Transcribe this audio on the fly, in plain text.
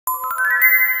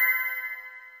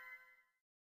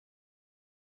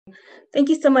Thank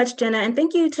you so much, Jenna, and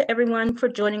thank you to everyone for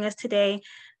joining us today.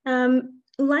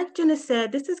 Like Jenna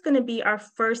said, this is going to be our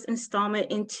first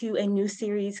installment into a new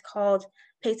series called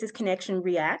PACES Connection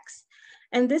Reacts.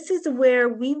 And this is where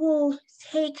we will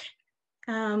take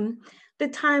the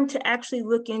time to actually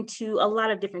look into a lot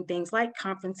of different things like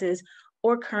conferences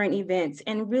or current events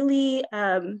and really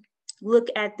look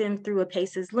at them through a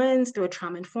PACES lens, through a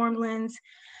trauma-informed lens.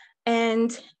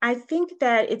 And I think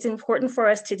that it's important for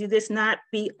us to do this not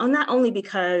only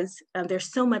because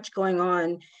there's so much going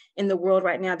on in the world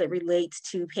right now that relates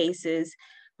to PACES,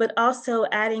 but also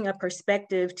adding a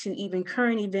perspective to even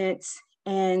current events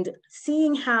and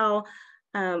seeing how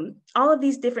all of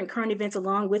these different current events,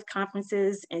 along with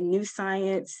conferences and new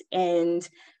science and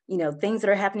things that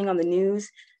are happening on the news,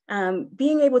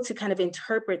 being able to kind of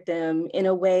interpret them in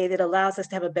a way that allows us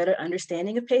to have a better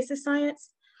understanding of PACES science.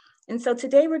 And so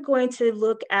today we're going to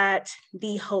look at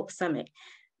the Hope Summit,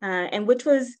 and which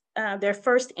was their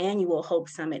first annual Hope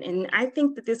Summit. And I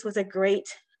think that this was a great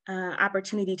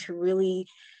opportunity to really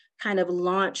kind of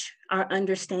launch our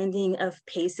understanding of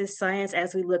PACES science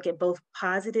as we look at both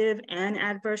positive and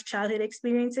adverse childhood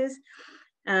experiences.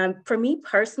 For me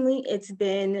personally, it's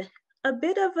been a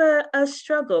bit of a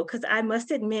struggle because I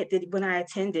must admit that when I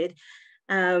attended,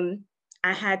 I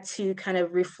had to kind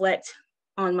of reflect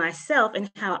on myself and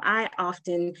how I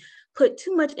often put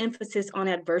too much emphasis on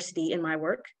adversity in my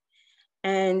work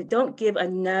and don't give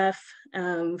enough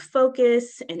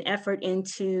focus and effort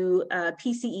into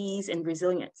PCEs and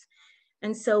resilience.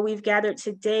 And so we've gathered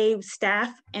today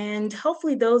staff and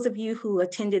hopefully those of you who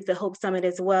attended the Hope Summit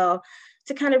as well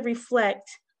to kind of reflect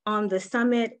on the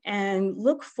summit and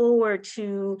look forward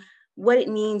to what it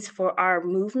means for our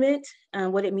movement,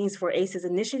 what it means for ACEs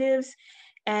initiatives,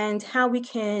 and how we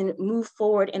can move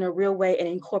forward in a real way and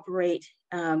incorporate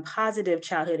positive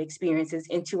childhood experiences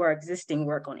into our existing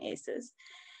work on ACEs.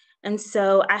 And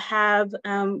so I have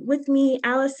with me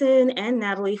Allison and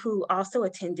Natalie, who also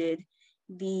attended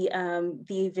the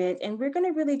event, and we're going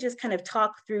to really just kind of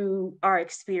talk through our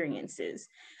experiences.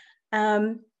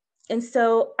 And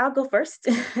so I'll go first.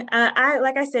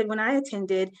 Like I said, when I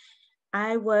attended,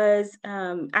 I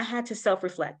had to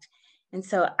self-reflect. And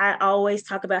so I always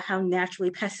talk about how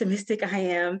naturally pessimistic I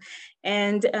am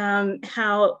and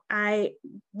how I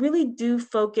really do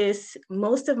focus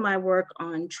most of my work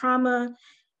on trauma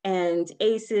and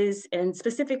ACEs and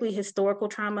specifically historical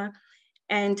trauma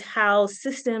and how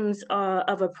systems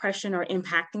of oppression are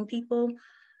impacting people.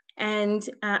 And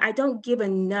I don't give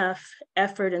enough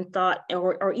effort and thought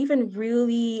or even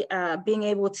really being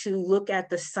able to look at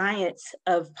the science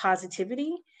of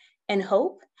positivity and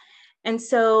hope. And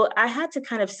so I had to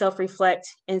kind of self-reflect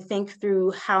and think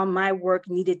through how my work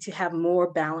needed to have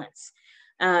more balance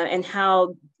and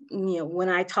how, when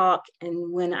I talk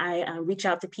and when I reach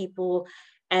out to people,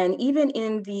 and even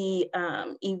in the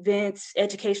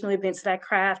educational events that I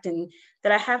craft, and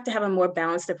that I have to have a more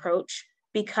balanced approach,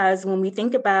 because when we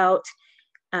think about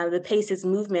the PACES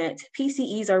movement,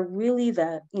 PCEs are really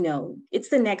it's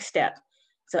the next step.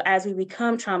 So as we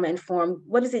become trauma informed,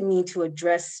 what does it mean to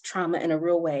address trauma in a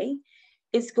real way?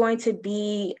 It's going to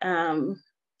be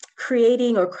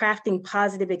creating or crafting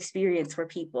positive experience for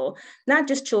people, not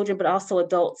just children, but also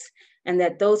adults, and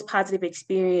that those positive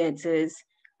experiences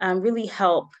really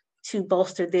help to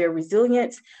bolster their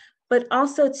resilience, but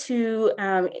also to,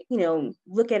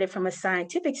 look at it from a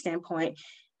scientific standpoint.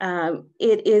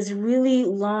 It is really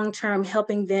long-term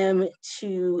helping them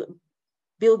to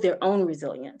build their own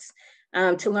resilience,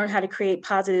 to learn how to create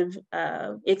positive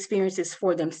experiences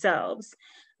for themselves.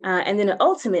 And then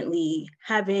ultimately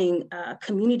having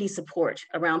community support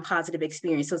around positive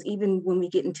experiences, even when we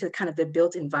get into kind of the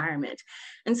built environment.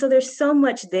 And so there's so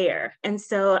much there. And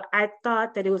so I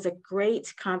thought that it was a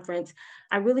great conference.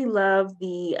 I really love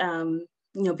the,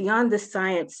 beyond the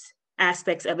science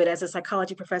aspects of it. As a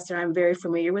psychology professor, I'm very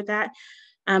familiar with that.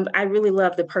 I really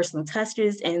love the personal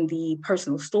touches and the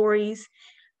personal stories.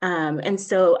 And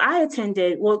so I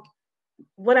attended,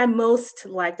 what I most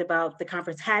liked about the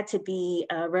conference had to be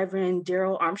Reverend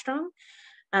Daryl Armstrong.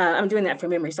 I'm doing that from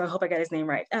memory, so I hope I got his name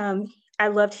right. I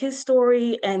loved his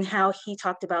story and how he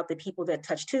talked about the people that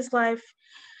touched his life.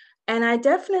 And I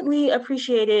definitely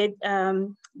appreciated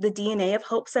the DNA of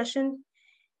Hope session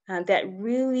that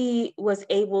really was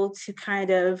able to kind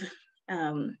of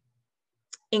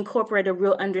incorporate a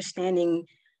real understanding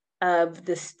of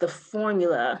the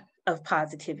formula of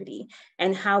positivity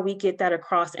and how we get that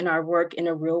across in our work in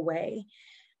a real way.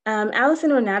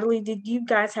 Allison or Natalie, did you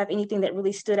guys have anything that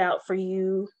really stood out for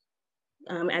you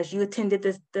as you attended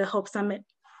the Hope Summit?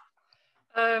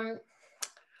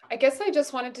 I guess I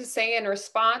just wanted to say in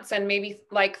response and maybe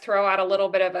like throw out a little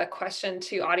bit of a question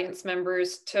to audience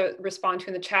members to respond to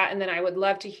in the chat. And then I would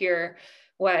love to hear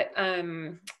what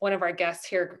one of our guests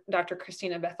here, Dr.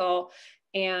 Christina Bethel,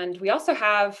 and we also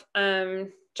have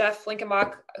Jeff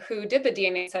Linkenbach, who did the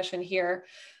DNA session here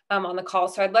on the call.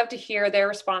 So I'd love to hear their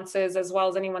responses as well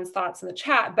as anyone's thoughts in the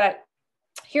chat. But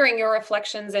hearing your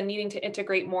reflections and needing to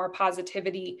integrate more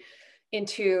positivity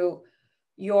into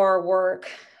your work,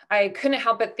 I couldn't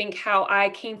help but think how I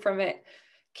came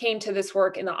to this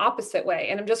work in the opposite way.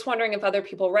 And I'm just wondering if other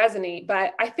people resonate,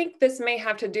 but I think this may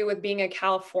have to do with being a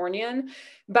Californian,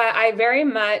 but I very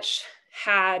much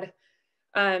had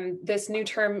this new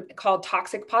term called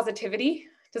toxic positivity.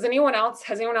 Has anyone else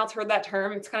heard that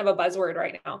term? It's kind of a buzzword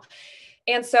right now.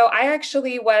 And so I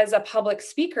actually was a public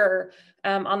speaker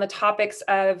on the topics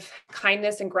of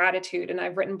kindness and gratitude. And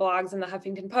I've written blogs in the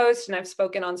Huffington Post, and I've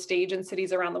spoken on stage in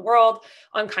cities around the world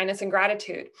on kindness and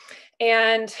gratitude.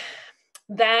 And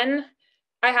then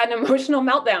I had an emotional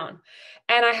meltdown,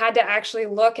 and I had to actually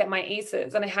look at my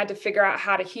ACEs, and I had to figure out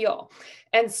how to heal.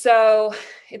 And so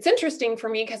it's interesting for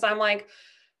me because I'm like,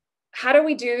 how do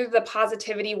we do the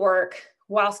positivity work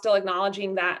while still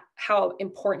acknowledging that how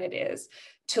important it is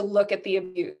to look at the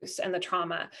abuse and the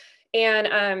trauma?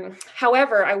 And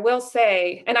however, I will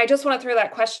say, and I just want to throw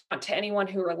that question out to anyone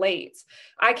who relates.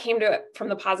 I came to it from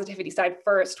the positivity side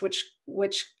first,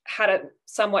 which had a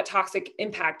somewhat toxic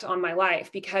impact on my life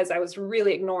because I was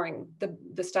really ignoring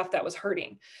the stuff that was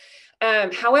hurting.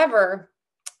 However,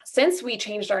 since we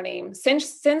changed our name,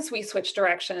 since we switched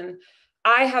direction,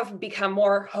 I have become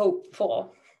more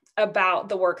hopeful about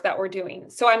the work that we're doing.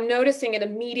 So I'm noticing an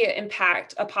immediate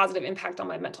impact, a positive impact on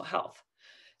my mental health.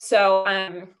 So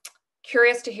I'm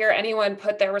curious to hear anyone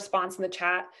put their response in the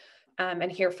chat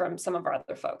and hear from some of our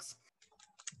other folks.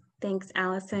 Thanks,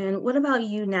 Allison. What about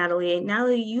you, Natalie?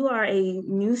 Natalie, you are a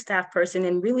new staff person,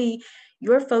 and really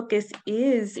your focus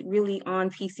is really on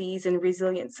PCs and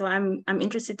resilience. So I'm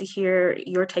interested to hear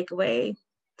your takeaway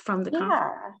from the conference.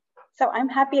 Yeah, so I'm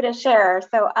happy to share.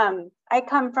 So I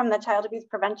come from the child abuse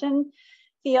prevention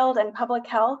field and public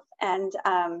health, and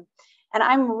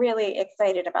I'm really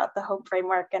excited about the HOPE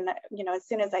framework. And as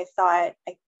soon as I saw it,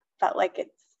 I felt like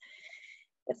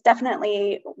it's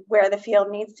definitely where the field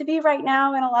needs to be right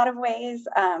now in a lot of ways.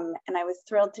 And I was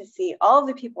thrilled to see all of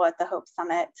the people at the HOPE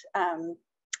Summit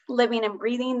living and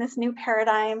breathing this new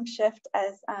paradigm shift,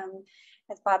 as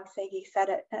Bob Sagi said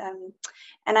it.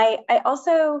 And I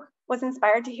also was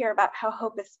inspired to hear about how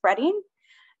hope is spreading.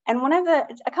 And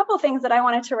a couple of things that I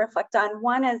wanted to reflect on.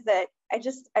 One is that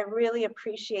I really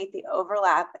appreciate the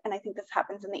overlap. And I think this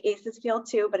happens in the ACEs field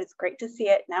too, but it's great to see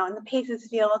it now in the PACEs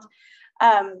field,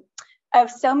 of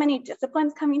so many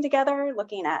disciplines coming together,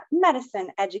 looking at medicine,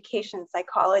 education,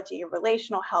 psychology,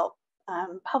 relational health,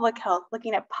 public health,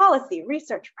 looking at policy,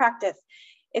 research, practice.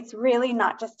 It's really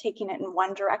not just taking it in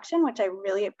one direction, which I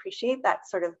really appreciate that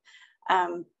sort of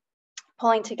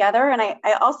pulling together. And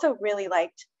I also really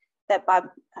liked that Bob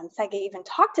Sagi even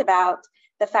talked about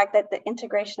the fact that the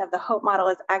integration of the HOPE model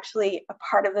is actually a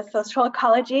part of the social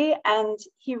ecology. And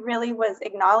he really was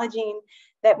acknowledging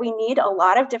that we need a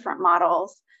lot of different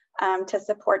models to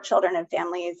support children and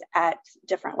families at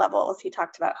different levels. He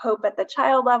talked about HOPE at the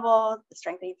child level, the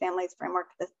Strengthening Families framework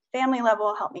at the family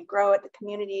level, Help Me Grow at the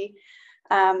community,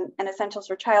 and Essentials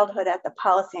for Childhood at the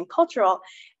policy and cultural.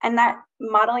 And that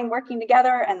modeling working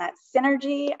together and that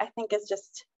synergy, I think, is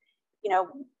just,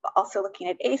 also looking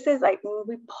at ACEs, like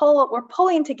we're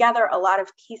pulling together a lot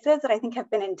of pieces that I think have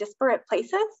been in disparate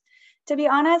places, to be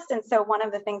honest. And so one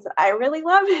of the things that I really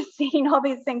love is seeing all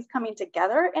these things coming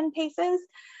together in PACEs.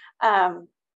 And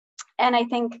I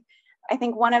think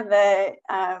one of the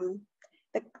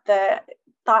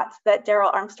thoughts that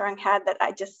Daryl Armstrong had that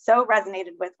I just so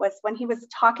resonated with was when he was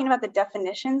talking about the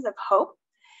definitions of hope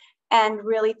and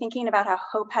really thinking about how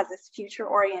hope has this future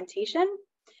orientation.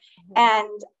 Mm-hmm.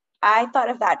 And I thought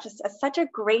of that just as such a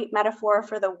great metaphor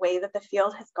for the way that the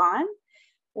field has gone.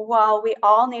 While we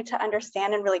all need to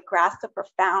understand and really grasp the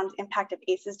profound impact of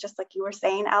ACEs, just like you were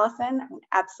saying, Allison,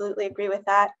 I absolutely agree with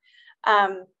that.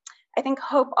 I think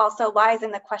hope also lies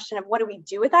in the question of what do we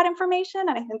do with that information?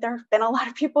 And I think there have been a lot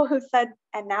of people who said,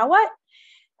 and now what?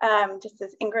 Just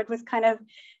as Ingrid was kind of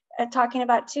talking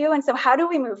about too. And so how do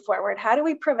we move forward? How do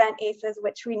we prevent ACEs,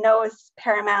 which we know is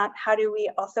paramount? How do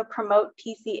we also promote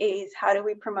PCAs? How do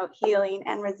we promote healing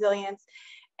and resilience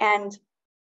and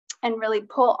really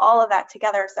pull all of that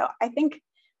together? So I think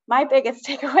my biggest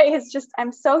takeaway is just,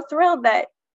 I'm so thrilled that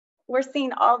we're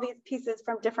seeing all these pieces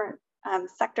from different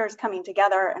sectors coming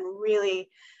together and really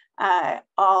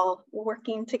all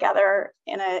working together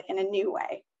in a new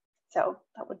way. So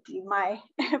that would be my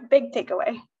big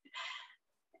takeaway.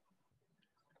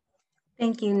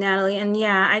 Thank you, Natalie. And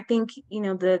yeah, I think,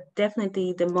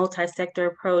 definitely the multi-sector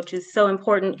approach is so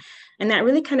important. And that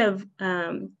really kind of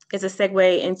is a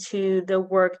segue into the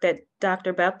work that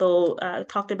Dr. Bethel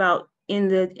talked about in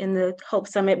the Hope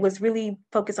Summit, was really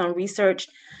focused on research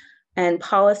and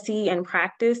policy and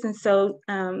practice. And so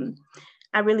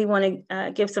I really want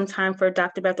to give some time for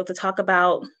Dr. Bethel to talk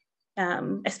about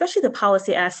especially the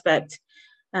policy aspect,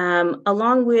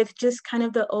 along with just kind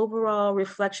of the overall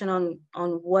reflection on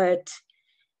what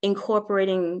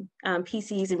incorporating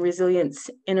PCs and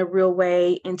resilience in a real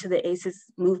way into the ACEs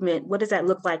movement. What does that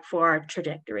look like for our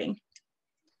trajectory?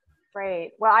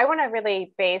 Great. Well, I want to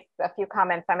really base a few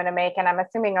comments I'm going to make, and I'm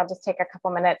assuming I'll just take a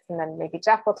couple minutes and then maybe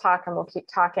Jeff will talk and we'll keep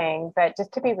talking. But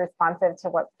just to be responsive to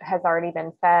what has already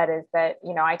been said is that,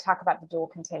 I talk about the dual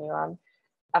continuum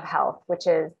of health, which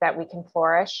is that we can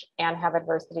flourish and have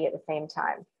adversity at the same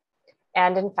time.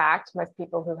 And in fact, most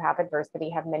people who have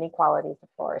adversity have many qualities of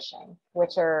flourishing,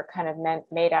 which are kind of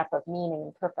made up of meaning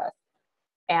and purpose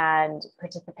and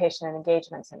participation and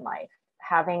engagement in life,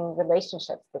 having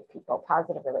relationships with people,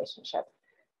 positive relationships,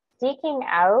 seeking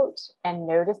out and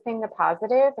noticing the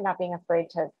positive and not being afraid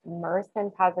to immerse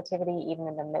in positivity, even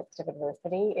in the midst of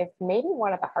adversity, is maybe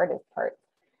one of the hardest parts,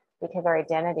 because our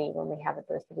identity, when we have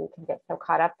adversity, can get so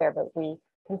caught up there, but we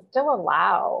can still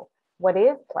allow what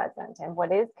is pleasant and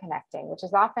what is connecting, which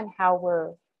is often how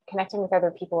we're connecting with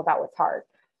other people about what's hard.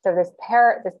 So this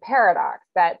paradox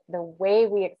that the way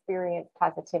we experience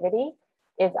positivity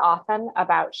is often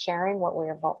about sharing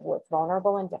what's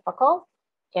vulnerable and difficult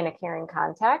in a caring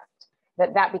context,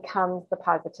 that becomes the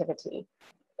positivity,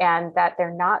 and that they're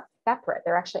not separate.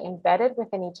 They're actually embedded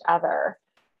within each other,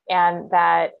 and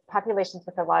that populations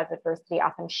with a lot of adversity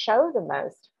often show the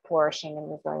most flourishing and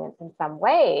resilience in some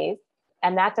ways.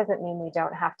 And that doesn't mean we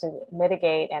don't have to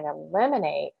mitigate and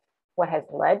eliminate what has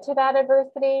led to that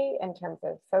adversity in terms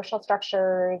of social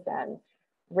structures and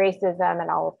racism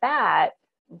and all of that.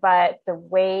 But the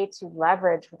way to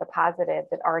leverage the positive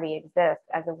that already exists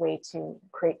as a way to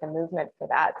create the movement for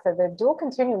that. So the dual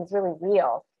continuum is really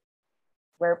real,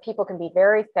 where people can be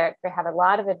very sick, they have a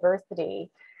lot of adversity.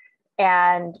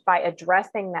 And by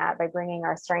addressing that, by bringing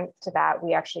our strength to that,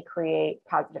 we actually create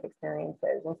positive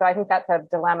experiences. And so I think that's a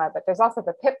dilemma, but there's also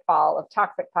the pitfall of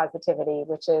toxic positivity,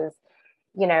 which is,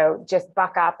 just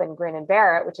buck up and grin and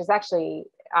bear it, which is actually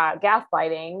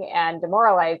gaslighting and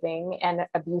demoralizing and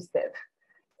abusive.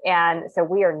 And so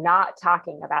we are not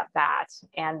talking about that.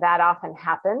 And that often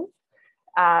happens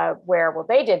where, well,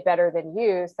 they did better than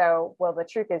you. So, well, the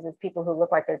truth is people who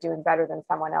look like they're doing better than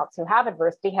someone else who have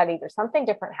adversity had either something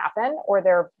different happen or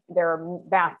they're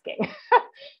masking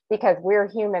because we're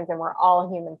humans and we're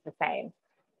all humans the same.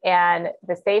 And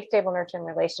the safe, stable, nurturing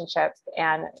relationships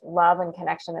and love and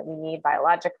connection that we need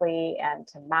biologically and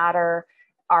to matter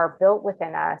are built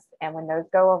within us. And when those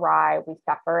go awry, we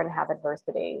suffer and have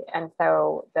adversity. And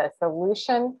so the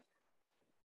solution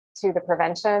to the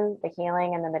prevention, the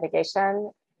healing, and the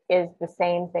mitigation is the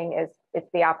same thing as it's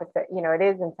the opposite. It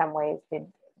is in some ways the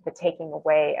taking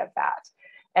away of that.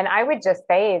 And I would just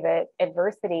say that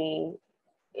adversity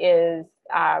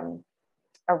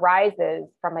arises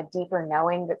from a deeper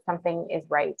knowing that something is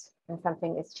right and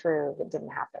something is true that didn't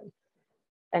happen.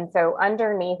 And so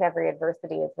underneath every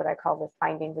adversity is what I call this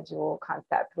finding the jewel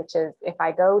concept, which is, if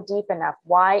I go deep enough,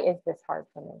 why is this hard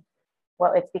for me?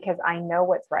 Well, it's because I know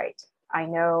what's right. I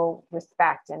know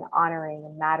respect and honoring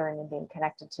and mattering and being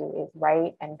connected to is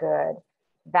right and good.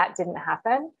 That didn't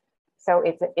happen. So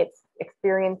it's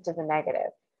experienced as a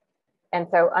negative. And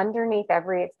so underneath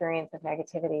every experience of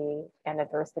negativity and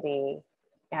adversity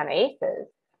and ACEs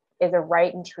is a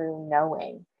right and true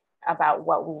knowing about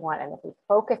what we want. And if we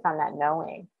focus on that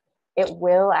knowing, it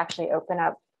will actually open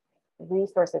up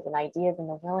resources and ideas and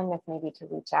the willingness maybe to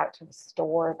reach out to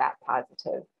restore that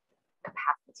positive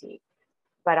capacity.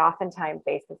 But oftentimes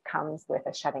ACEs comes with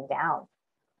a shutting down,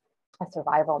 a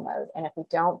survival mode. And if we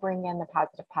don't bring in the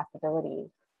positive possibilities,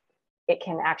 it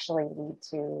can actually lead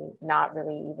to not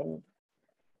really even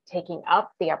taking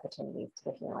up the opportunities to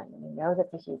the healing. And we know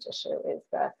that the huge issue is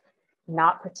the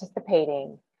not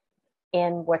participating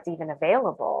in what's even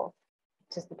available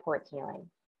to support healing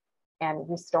and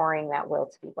restoring that will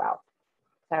to be well.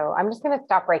 So I'm just going to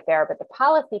stop right there. But the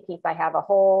policy piece, I have a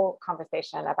whole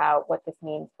conversation about what this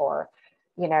means for,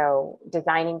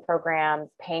 designing programs,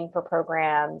 paying for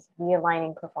programs,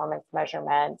 realigning performance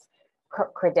measurement,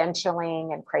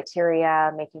 credentialing and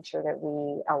criteria, making sure that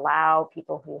we allow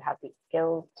people who have these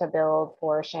skills to build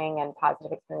flourishing and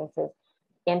positive experiences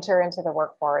enter into the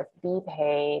workforce, be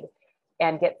paid,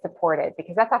 and get supported,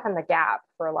 because that's often the gap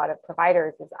for a lot of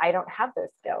providers is I don't have those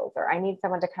skills, or I need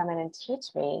someone to come in and teach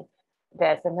me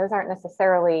this, and those aren't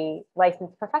necessarily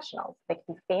licensed professionals. They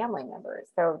could be family members.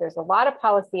 So there's a lot of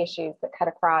policy issues that cut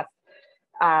across,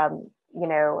 how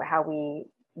we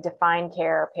define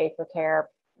care, pay for care,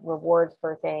 reward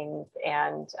for things,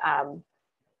 and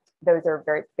those are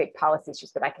very big policy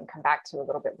issues that I can come back to a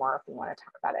little bit more if we want to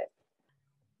talk about it.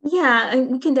 Yeah,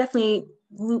 and we can definitely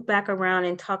loop back around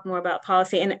and talk more about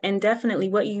policy. And definitely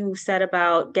what you said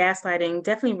about gaslighting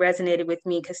definitely resonated with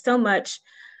me, because so much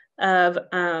of,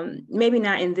 maybe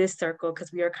not in this circle,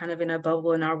 because we are kind of in a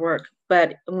bubble in our work,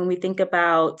 but when we think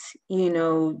about,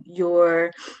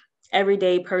 your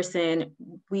everyday person,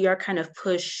 we are kind of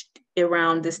pushed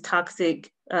around this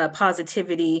toxic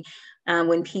positivity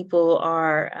when people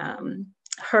are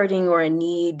hurting or in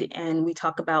need. And we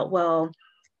talk about, well,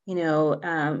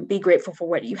 be grateful for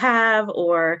what you have,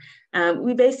 or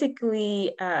we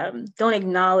basically don't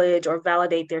acknowledge or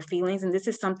validate their feelings. And this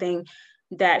is something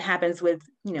that happens with,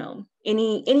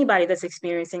 anybody that's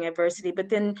experiencing adversity. But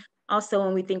then also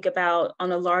when we think about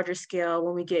on a larger scale,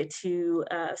 when we get to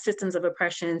systems of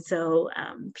oppression, so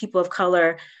people of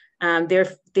color,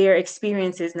 their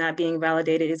experiences not being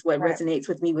validated is what resonates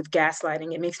with me with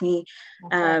gaslighting. It makes me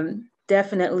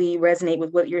definitely resonate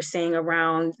with what you're saying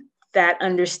around that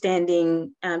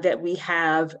understanding that we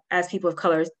have as people of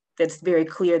color. That's very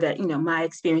clear that, my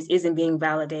experience isn't being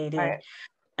validated.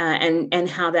 And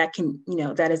how that can,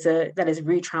 that is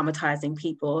re-traumatizing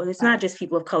people. And it's not just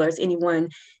people of color, it's anyone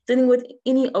dealing with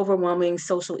any overwhelming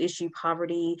social issue,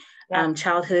 poverty,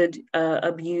 childhood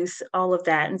abuse, all of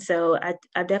that. And so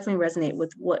I definitely resonate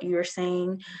with what you're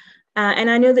saying. And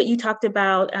I know that you talked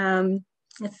about, Dr.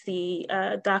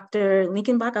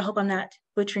 Linkenbach, I hope I'm not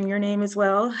butchering your name as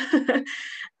well.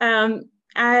 I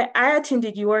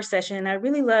attended your session, and I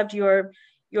really loved your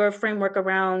framework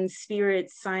around spirit,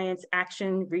 science,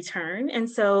 action, return. And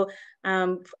so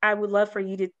I would love for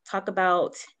you to talk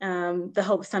about the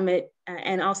Hope Summit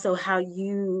and also how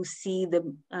you see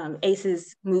the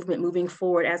ACEs movement moving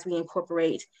forward as we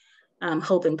incorporate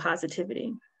hope and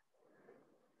positivity.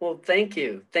 Well, thank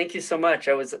you. Thank you so much.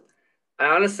 I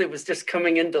honestly was just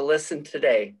coming in to listen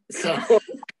today. So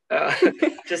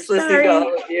just listening to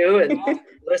all of you and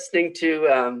listening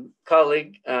to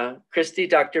colleague Christy,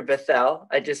 Dr. Bethel.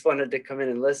 I just wanted to come in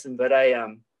and listen, but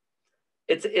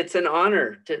it's an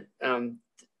honor to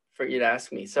for you to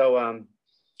ask me. So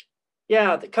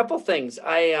a couple things.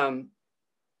 I'll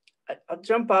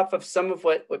jump off of some of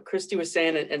what Christy was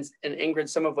saying, and Ingrid,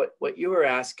 some of what you were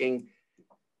asking.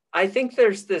 I think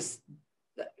there's this,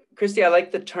 Christy, I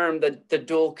like the term the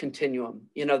dual continuum,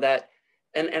 that,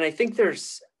 and I think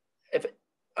there's, if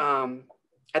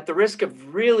at the risk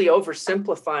of really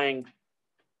oversimplifying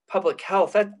public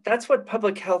health, that's what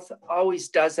public health always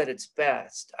does at its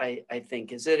best, I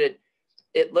think, is that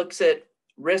it looks at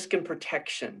risk and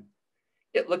protection.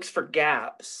 It looks for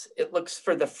gaps. It looks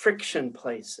for the friction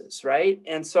places, right?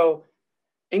 And so,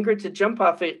 Ingrid, to jump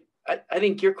off it, I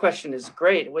think your question is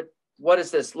great. What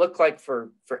does this look like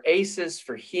for ACEs,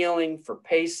 for healing, for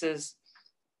PACEs?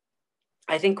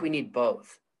 I think we need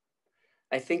both.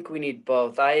 I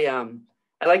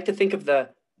like to think of the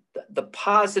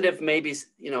positive, maybe,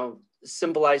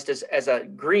 symbolized as a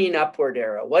green upward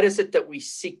arrow. What is it that we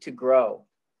seek to grow?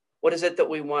 What is it that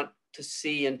we want to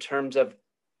see in terms of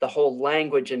the whole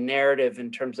language and narrative,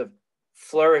 in terms of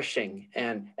flourishing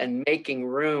and making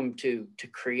room to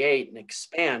create and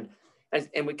expand?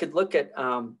 And we could look at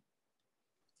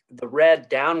the red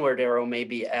downward arrow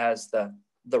maybe as the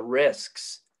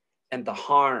risks and the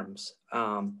harms,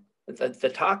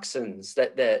 the toxins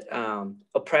that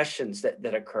oppressions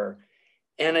that occur.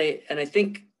 And I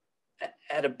think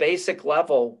at a basic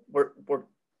level, we're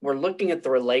looking at the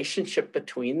relationship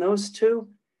between those two,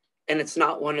 and it's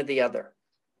not one or the other.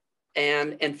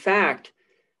 And in fact,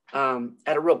 at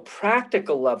a real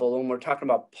practical level, when we're talking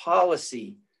about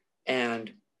policy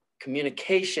and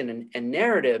communication and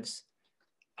narratives,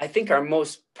 I think our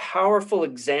most powerful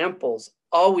examples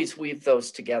always weave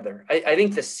those together. I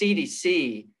think the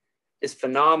CDC is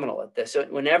phenomenal at this. So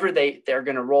whenever they're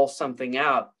going to roll something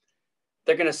out,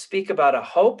 they're going to speak about a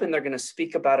hope and they're going to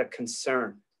speak about a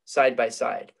concern side by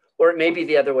side, or it may be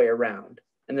the other way around.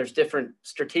 And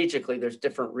strategically, there's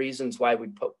different reasons why we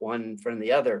put one in front of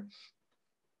the other.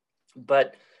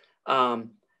 But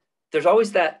there's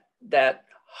always that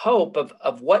hope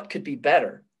of what could be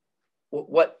better.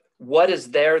 What is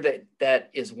there that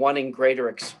is wanting greater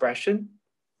expression?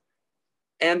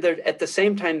 And there, at the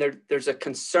same time, there's a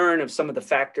concern of some of the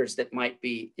factors that might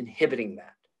be inhibiting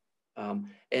that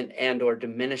and or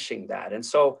diminishing that. And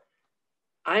so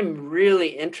I'm really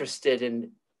interested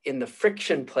in the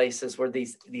friction places where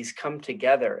these come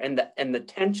together and the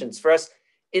tensions. For us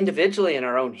individually in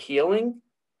our own healing.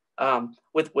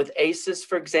 With ACEs,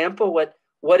 for example,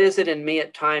 what is it in me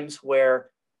at times where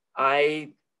I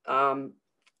am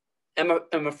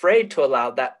afraid to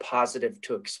allow that positive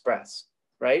to express,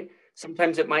 right?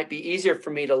 Sometimes it might be easier for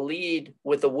me to lead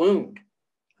with a wound,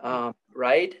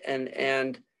 right?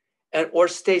 And or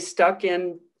stay stuck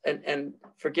in, and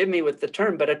forgive me with the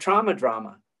term, but a trauma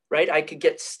drama, right? I could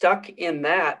get stuck in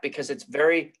that because it's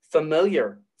very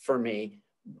familiar for me.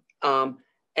 And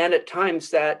at times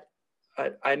that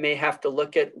I may have to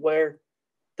look at where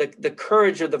the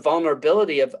courage or the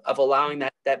vulnerability of allowing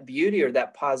that beauty or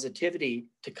that positivity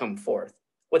to come forth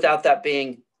without that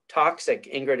being toxic,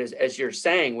 Ingrid, as you're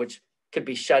saying, which could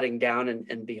be shutting down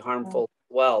and be harmful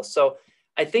as well. So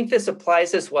I think this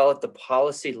applies as well at the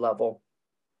policy level.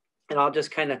 And I'll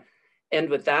just kind of end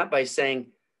with that by saying,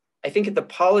 I think at the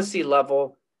policy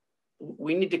level,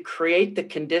 we need to create the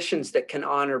conditions that can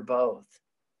honor both,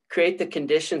 create the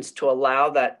conditions to allow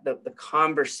that the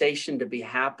conversation to be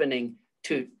happening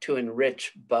to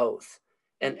enrich both.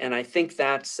 And I think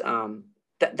that's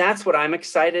what I'm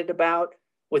excited about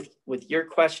with your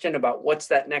question about what's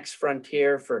that next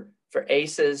frontier for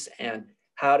ACEs and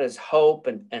how does hope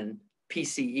and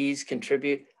PCEs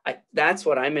contribute. That's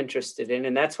what I'm interested in,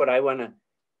 and that's what I want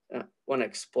to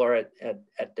explore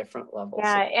at different levels.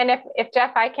 Yeah, and if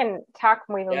Jeff, I can talk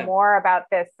even more about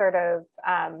this sort of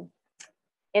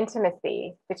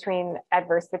intimacy between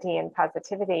adversity and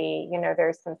positivity. You know,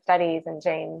 there's some studies, and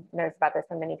Jane knows about this,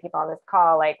 and many people on this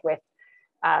call, like with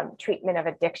treatment of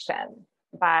addiction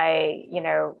by, you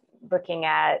know, looking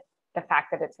at the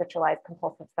fact that it's ritualized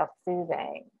compulsive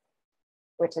self-soothing,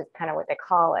 which is kind of what they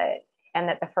call it. And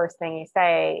that the first thing you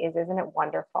say is, isn't it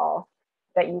wonderful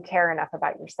that you care enough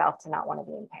about yourself to not want to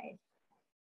be in pain?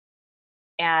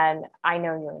 And I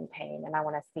know you're in pain and I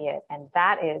want to see it. And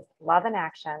that is love in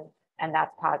action. And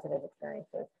that's positive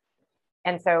experiences.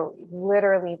 And so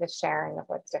literally the sharing of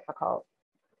what's difficult,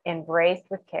 embraced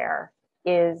with care,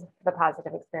 is the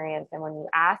positive experience. And when you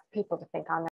ask people to think on